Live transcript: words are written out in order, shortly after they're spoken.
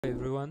Hello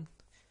everyone,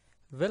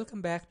 welcome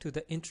back to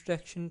the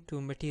Introduction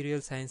to Material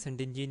Science and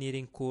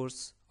Engineering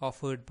course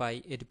offered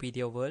by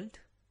Edupedia World.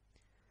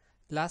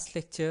 Last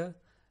lecture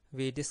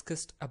we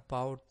discussed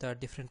about the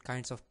different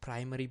kinds of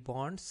primary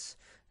bonds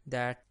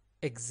that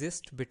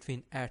exist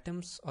between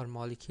atoms or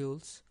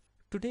molecules.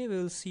 Today we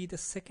will see the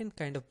second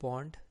kind of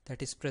bond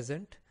that is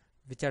present,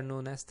 which are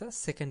known as the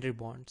secondary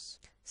bonds.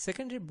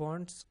 Secondary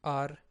bonds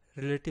are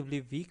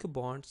relatively weak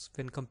bonds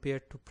when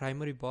compared to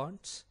primary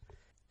bonds,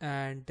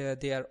 and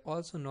they are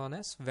also known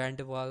as van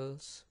der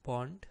Waals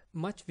bond,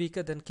 much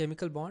weaker than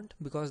chemical bond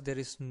because there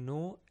is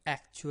no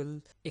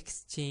actual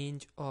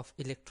exchange of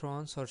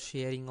electrons or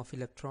sharing of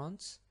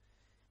electrons.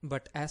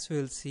 But as we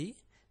will see,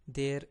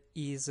 there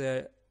is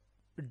a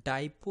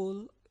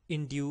dipole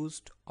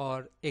induced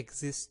or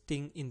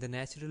existing in the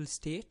natural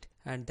state,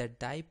 and that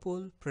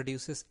dipole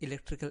produces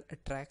electrical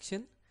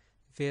attraction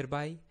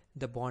whereby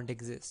the bond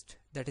exists.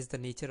 That is the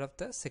nature of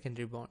the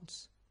secondary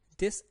bonds.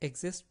 This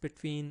exists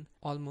between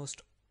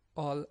almost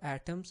all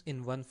atoms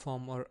in one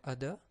form or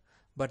other,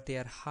 but they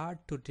are hard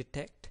to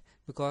detect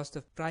because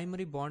the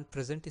primary bond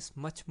present is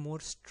much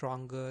more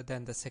stronger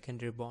than the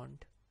secondary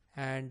bond,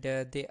 and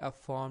they are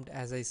formed,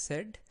 as I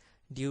said,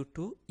 due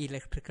to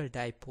electrical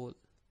dipole,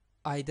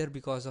 either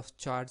because of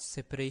charge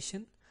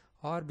separation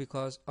or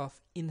because of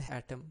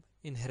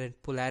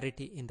inherent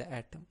polarity in the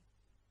atom.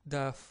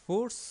 The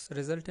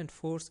resultant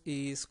force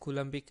is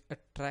Coulombic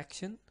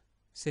attraction.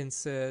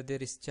 Since there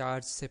is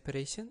charge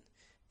separation,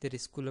 there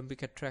is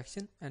Coulombic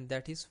attraction, and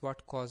that is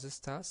what causes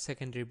the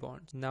secondary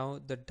bond. Now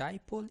the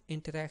dipole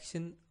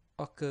interaction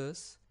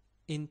occurs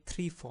in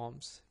three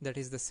forms. That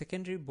is, the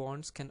secondary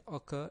bonds can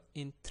occur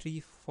in three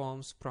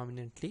forms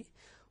prominently.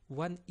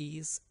 One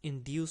is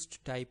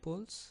induced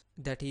dipoles,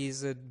 that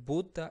is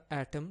both the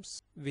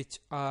atoms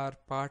which are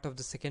part of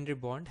the secondary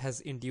bond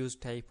has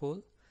induced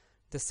dipole.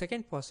 The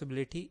second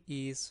possibility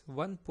is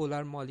one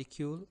polar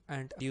molecule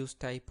and induced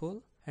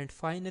dipole, and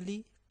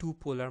finally two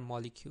polar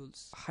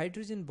molecules.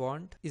 Hydrogen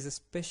bond is a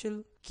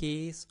special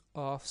case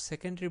of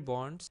secondary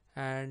bonds,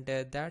 and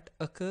that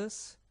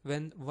occurs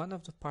when one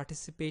of the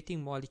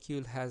participating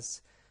molecule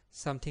has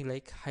something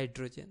like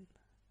hydrogen,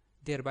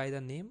 thereby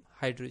the name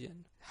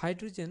hydrogen.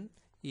 Hydrogen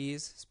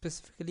is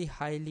specifically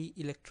highly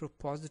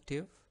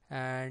electropositive,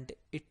 and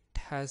it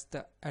has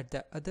at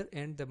the other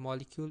end the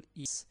molecule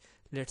is,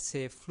 let's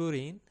say,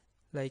 fluorine.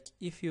 Like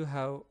if you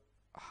have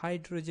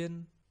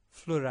hydrogen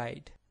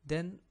fluoride,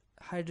 then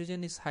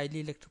hydrogen is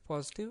highly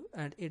electropositive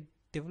and it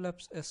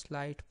develops a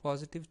slight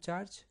positive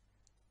charge,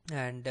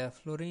 and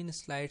fluorine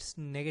slight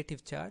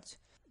negative charge.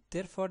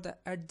 Therefore the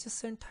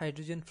adjacent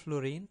hydrogen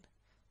fluorine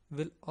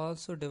will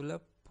also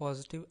develop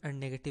positive and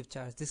negative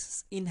charge. This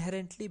is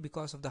inherently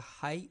because of the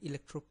high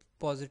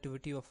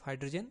electropositivity of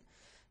hydrogen,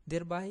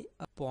 thereby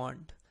a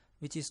bond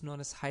which is known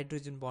as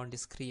hydrogen bond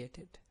is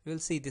created. We'll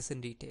see this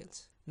in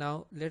details.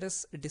 Now let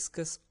us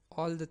discuss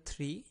all the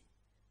three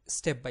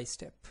step by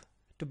step.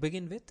 To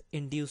begin with,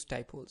 induced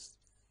dipoles,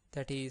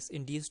 that is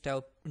induced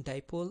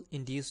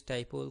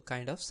dipole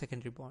kind of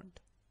secondary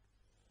bond.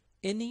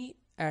 Any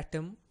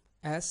atom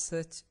as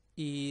such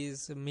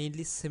is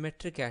mainly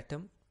symmetric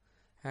atom,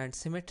 and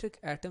symmetric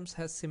atoms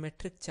has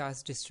symmetric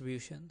charge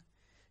distribution.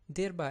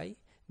 Thereby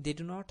they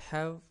do not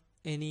have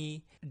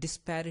any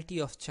disparity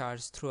of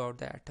charge throughout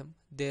the atom.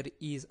 There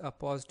is a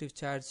positive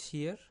charge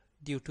here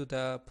due to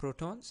the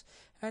protons,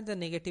 and the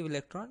negative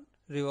electron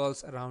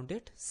revolves around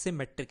it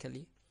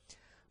symmetrically.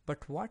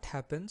 But what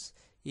happens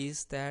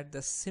is that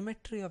the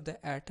symmetry of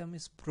the atom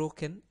is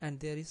broken and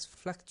there is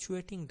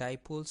fluctuating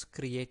dipoles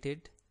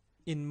created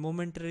in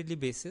momentarily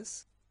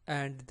basis,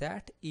 and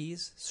that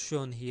is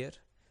shown here.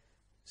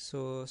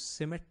 So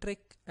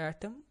symmetric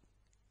atom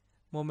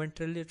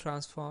momentarily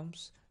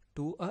transforms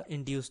to a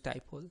induced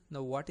dipole.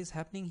 Now what is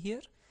happening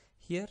here?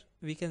 Here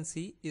we can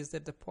see is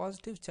that the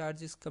positive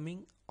charge is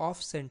coming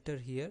off center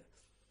here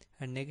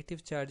and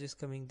negative charge is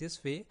coming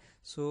this way.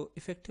 So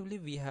effectively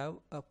we have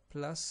a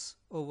plus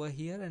over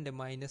here and a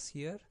minus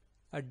here.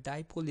 A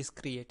dipole is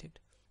created.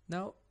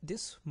 Now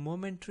this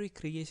momentary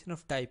creation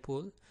of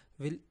dipole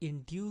will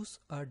induce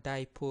a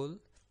dipole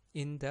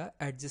in the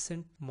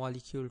adjacent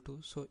molecule too.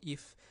 So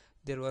if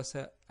there was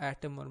a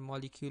atom or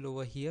molecule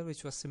over here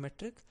which was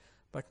symmetric,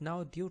 but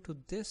now due to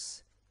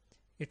this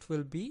it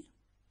will be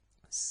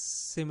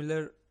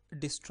similar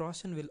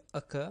distortion will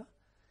occur,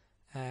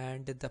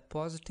 and the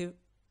positive,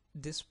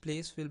 this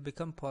place will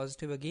become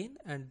positive again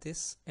and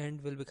this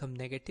end will become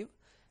negative,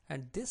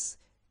 and this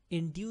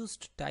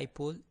induced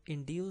dipole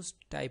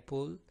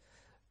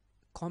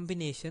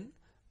combination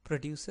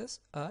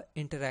produces a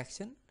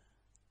interaction.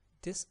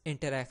 This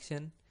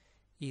interaction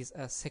is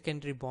a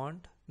secondary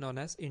bond known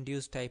as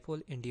induced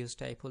dipole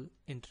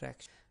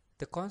interaction.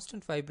 The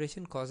constant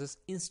vibration causes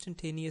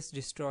instantaneous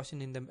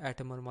distortion in the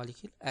atom or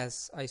molecule,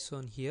 as I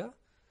shown here.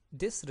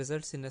 This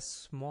results in a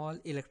small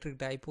electric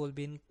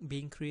dipole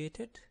being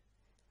created,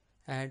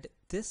 and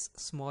this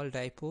small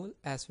dipole,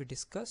 as we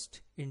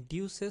discussed,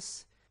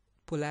 induces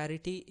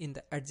polarity in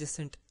the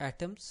adjacent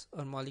atoms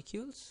or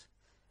molecules.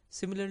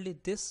 Similarly,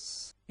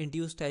 this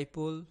induced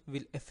dipole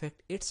will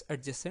affect its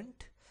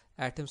adjacent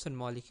atoms and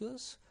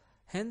molecules.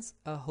 Hence,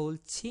 a whole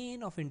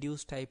chain of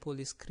induced dipole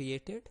is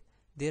created,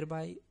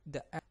 thereby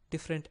the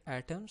different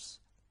atoms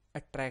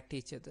attract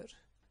each other.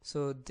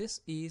 So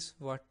this is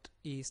what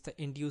is the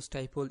induced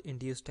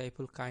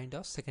dipole kind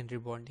of secondary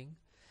bonding.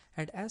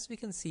 And as we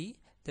can see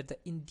that the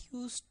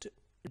induced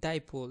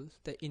dipole,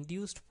 the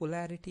induced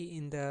polarity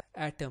in the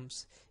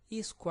atoms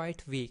is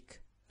quite weak,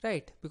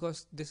 right?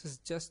 Because this is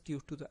just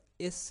due to the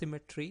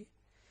asymmetry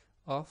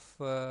of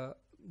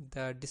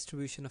the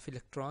distribution of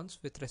electrons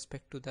with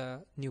respect to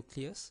the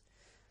nucleus.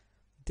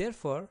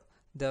 Therefore,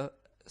 the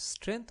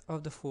strength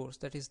of the force,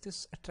 that is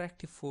this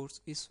attractive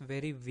force, is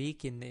very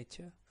weak in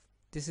nature.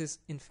 This is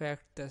in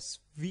fact the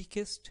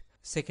weakest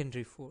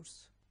secondary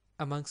force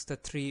amongst the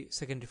three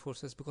secondary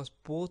forces, because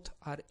both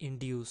are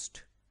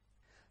induced,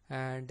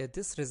 and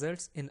this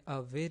results in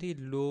a very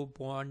low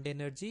bond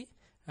energy,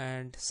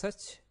 and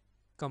such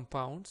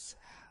compounds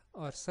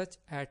or such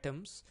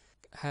atoms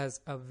has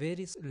a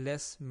very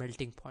less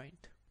melting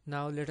point.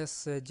 Now let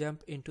us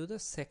jump into the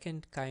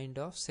second kind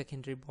of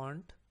secondary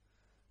bond,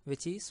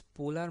 which is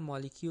polar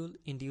molecule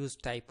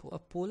induced dipole. A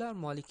polar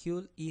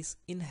molecule is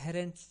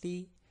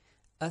inherently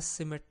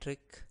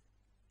asymmetric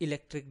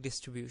electric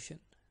distribution.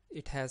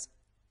 It has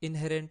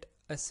inherent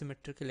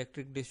asymmetric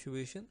electric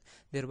distribution,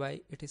 thereby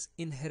it is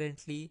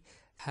inherently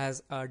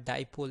has a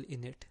dipole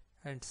in it,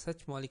 and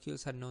such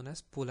molecules are known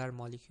as polar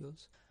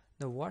molecules.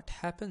 Now what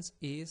happens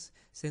is,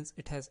 since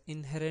it has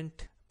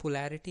inherent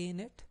polarity in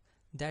it,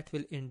 that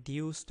will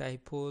induce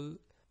dipole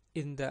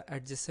in the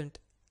adjacent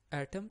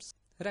atoms,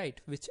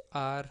 right, which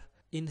are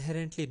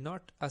inherently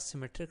not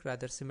asymmetric,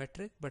 rather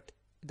symmetric, but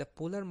the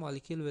polar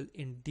molecule will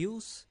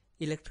induce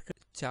electrical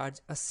charge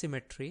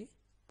asymmetry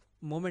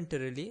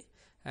momentarily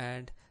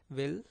and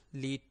will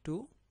lead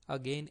to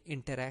again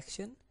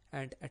interaction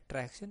and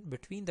attraction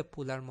between the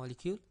polar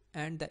molecule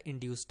and the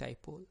induced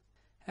dipole,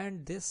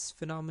 and this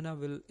phenomena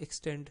will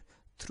extend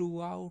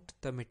throughout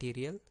the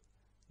material,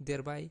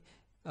 thereby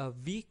a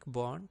weak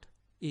bond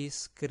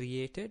is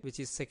created which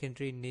is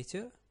secondary in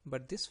nature,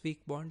 but this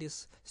weak bond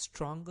is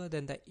stronger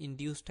than the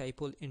induced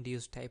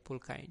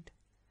dipole kind,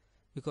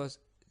 because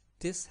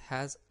this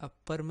has a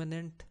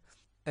permanent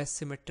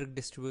asymmetric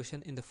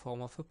distribution in the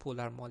form of a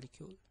polar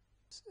molecule.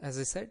 As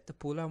I said, the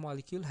polar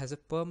molecule has a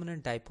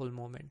permanent dipole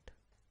moment.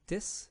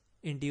 This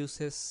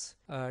induces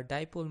a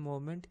dipole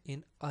moment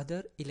in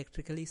other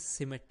electrically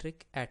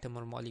symmetric atom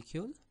or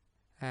molecule,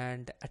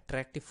 and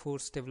attractive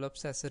force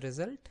develops as a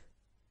result.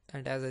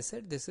 And as I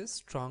said, this is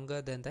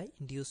stronger than the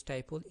induced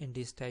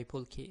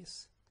dipole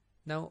case.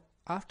 Now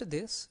after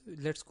this,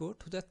 let's go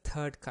to the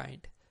third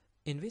kind,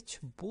 in which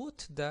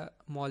both the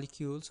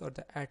molecules or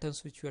the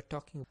atoms which we are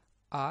talking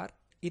are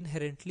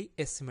inherently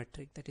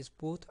asymmetric, that is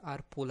both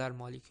are polar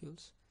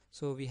molecules.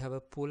 So we have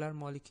a polar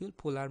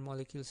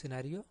molecule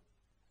scenario,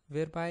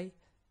 whereby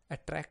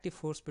attractive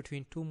force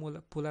between two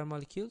polar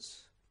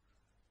molecules,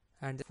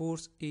 and the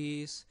force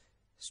is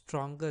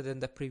stronger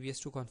than the previous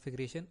two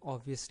configuration,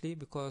 obviously,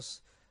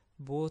 because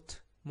both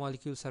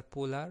molecules are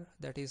polar,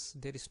 that is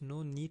there is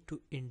no need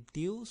to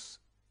induce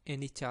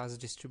any charge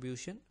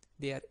distribution.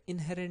 They are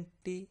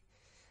inherently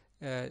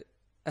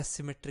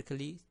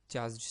asymmetrically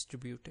charge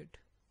distributed.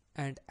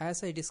 And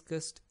as I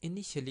discussed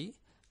initially,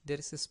 there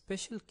is a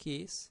special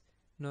case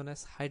known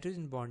as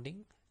hydrogen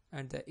bonding,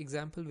 and the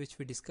example which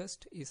we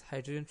discussed is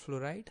hydrogen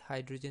fluoride.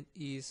 Hydrogen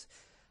is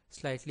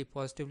slightly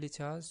positively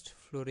charged,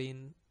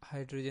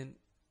 hydrogen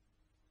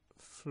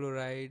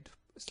fluoride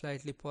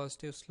slightly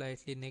positive,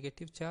 slightly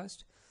negative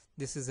charged.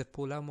 This is a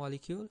polar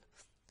molecule.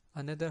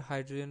 Another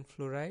hydrogen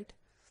fluoride,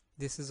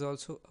 this is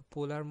also a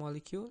polar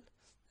molecule,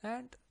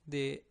 and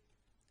they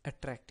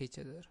attract each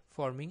other,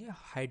 forming a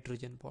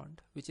hydrogen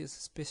bond, which is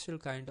a special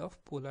kind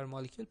of polar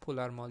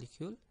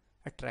molecule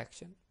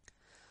attraction.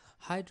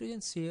 Hydrogen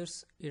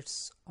shares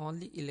its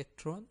only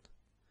electron,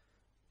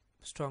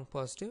 strong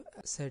positive,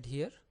 as said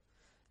here,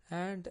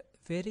 and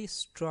very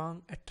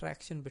strong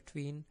attraction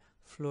between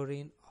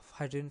fluorine of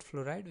hydrogen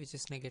fluoride, which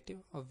is negative,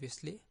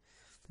 obviously.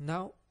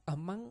 Now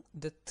among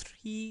the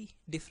three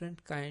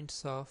different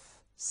kinds of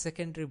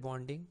secondary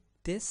bonding,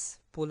 this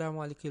polar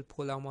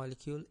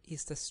molecule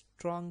is the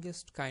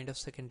strongest kind of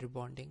secondary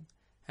bonding,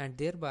 and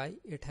thereby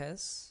it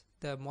has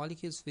the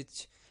molecules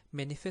which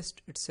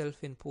manifest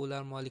itself in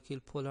polar molecule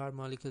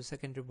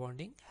secondary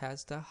bonding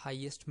has the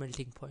highest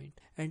melting point.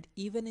 And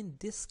even in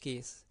this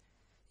case,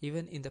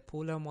 even in the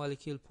polar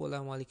molecule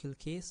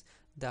case,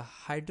 the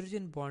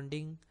hydrogen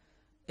bonding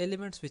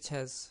elements which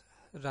has,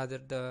 rather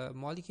the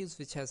molecules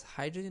which has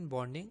hydrogen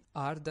bonding,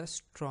 are the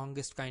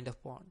strongest kind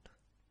of bond.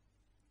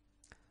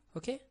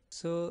 Okay,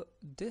 so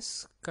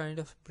this kind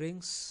of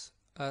brings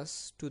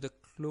us to the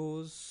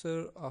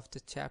closer of the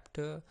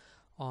chapter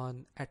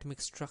on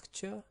atomic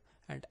structure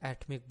and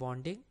atomic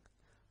bonding.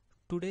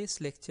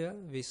 Today's lecture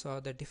we saw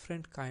the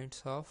different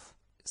kinds of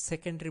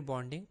secondary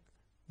bonding,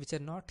 which are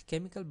not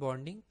chemical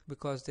bonding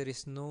because there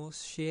is no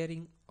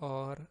sharing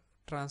or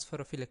transfer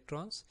of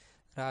electrons,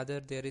 rather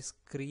there is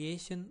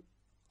creation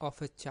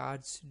of a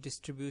charge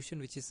distribution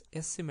which is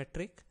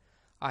asymmetric,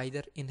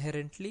 either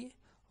inherently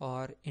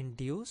or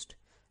induced,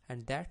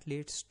 and that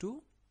leads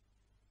to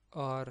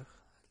or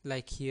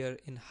like here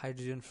in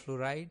hydrogen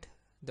fluoride,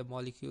 the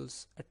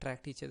molecules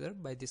attract each other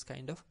by this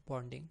kind of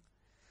bonding.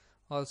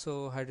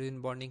 Also,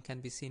 hydrogen bonding can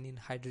be seen in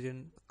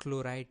hydrogen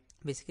chloride.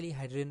 Basically,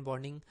 hydrogen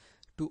bonding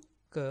to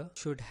occur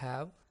should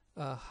have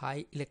a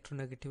high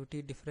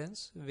electronegativity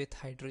difference with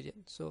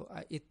hydrogen. So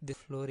the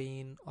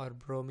fluorine or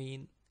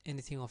bromine,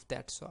 anything of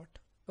that sort.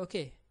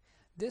 Okay,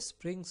 this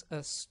brings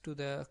us to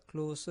the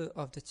close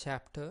of the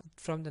chapter.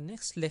 From the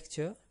next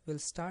lecture, we'll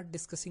start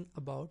discussing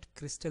about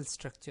crystal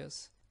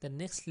structures. The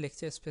next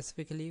lecture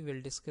specifically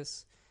will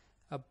discuss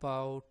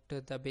about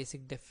the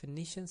basic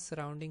definitions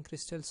surrounding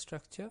crystal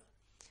structure,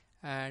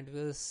 and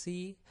we'll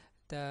see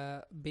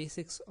the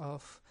basics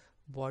of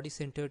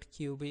body-centered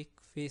cubic,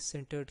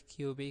 face-centered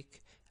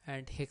cubic,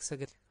 and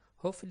hexagon.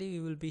 Hopefully we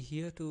will be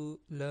here to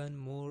learn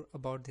more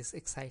about these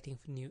exciting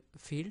new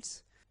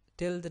fields.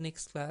 Till the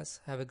next class,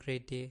 have a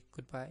great day.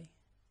 Goodbye.